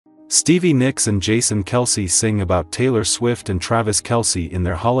Stevie Nicks and Jason Kelce sing about Taylor Swift and Travis Kelce in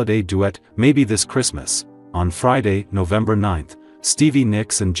their holiday duet, Maybe This Christmas. On Friday, November 9th, Stevie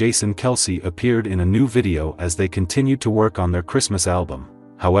Nicks and Jason Kelce appeared in a new video as they continued to work on their Christmas album.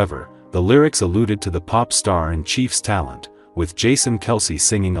 However, the lyrics alluded to the pop star and Chiefs talent, with Jason Kelce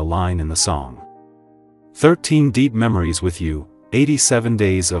singing a line in the song. 13 deep memories with you, 87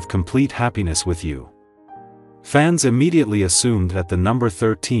 days of complete happiness with you. Fans immediately assumed that the number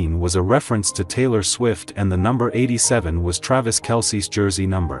 13 was a reference to Taylor Swift and the number 87 was Travis Kelce's jersey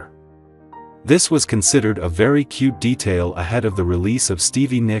number. This was considered a very cute detail ahead of the release of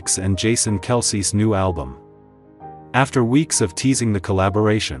Stevie Nicks and Jason Kelce's new album. After weeks of teasing the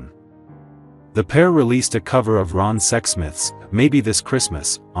collaboration, the pair released a cover of Ron Sexsmith's Maybe This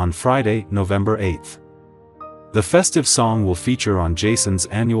Christmas on Friday, November 8th. The festive song will feature on Jason's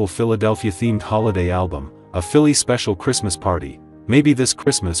annual Philadelphia-themed holiday album, A Philly Special Christmas Party. Maybe this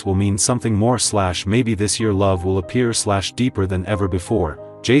Christmas will mean something more / maybe this year love will appear / deeper than ever before,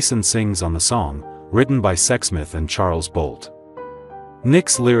 Jason sings on the song, written by Sexsmith and Charles Bolt.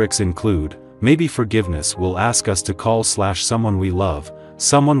 Nick's lyrics include, maybe forgiveness will ask us to call / someone we love,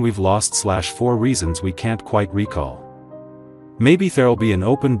 someone we've lost / for reasons we can't quite recall. Maybe there'll be an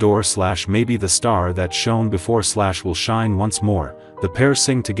open door / maybe the star that shone before / will shine once more, the pair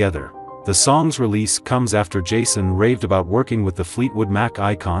sing together. The song's release comes after Jason raved about working with the Fleetwood Mac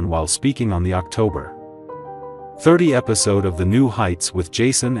icon while speaking on the October 30 episode of the New Heights with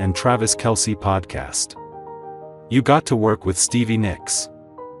Jason and Travis Kelce podcast. You got to work with Stevie Nicks,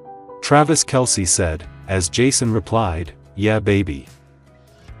 Travis Kelce said, as Jason replied, yeah baby.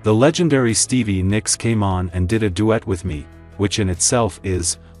 The legendary Stevie Nicks came on and did a duet with me, which in itself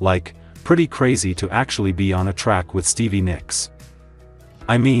is, pretty crazy to actually be on a track with Stevie Nicks.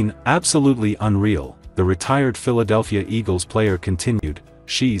 I mean, absolutely unreal, the retired Philadelphia Eagles player continued.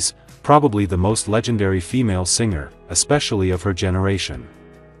 She's probably the most legendary female singer, especially of her generation.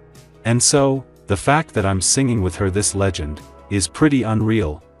 And so, the fact that I'm singing with her, this legend, is pretty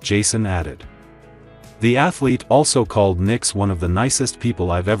unreal, Jason added. The athlete also called Nicks one of the nicest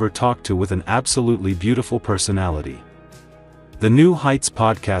people I've ever talked to with an absolutely beautiful personality. The New Heights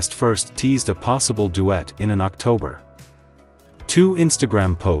podcast first teased a possible duet in an October 2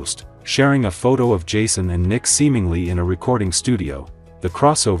 Instagram post, sharing a photo of Jason and Nick seemingly in a recording studio, the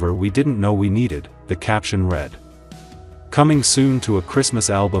crossover we didn't know we needed, the caption read. Coming soon to a Christmas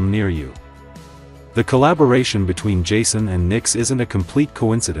album near you. The collaboration between Jason and Nicks isn't a complete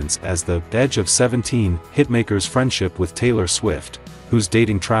coincidence, as the Edge of 17 hitmaker's friendship with Taylor Swift, who's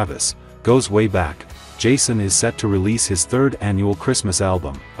dating Travis, goes way back. Jason is set to release his third annual Christmas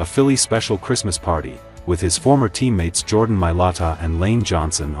album, A Philly Special Christmas Party, with his former teammates Jordan Mailata and Lane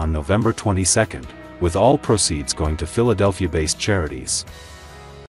Johnson on November 22, with all proceeds going to Philadelphia-based charities.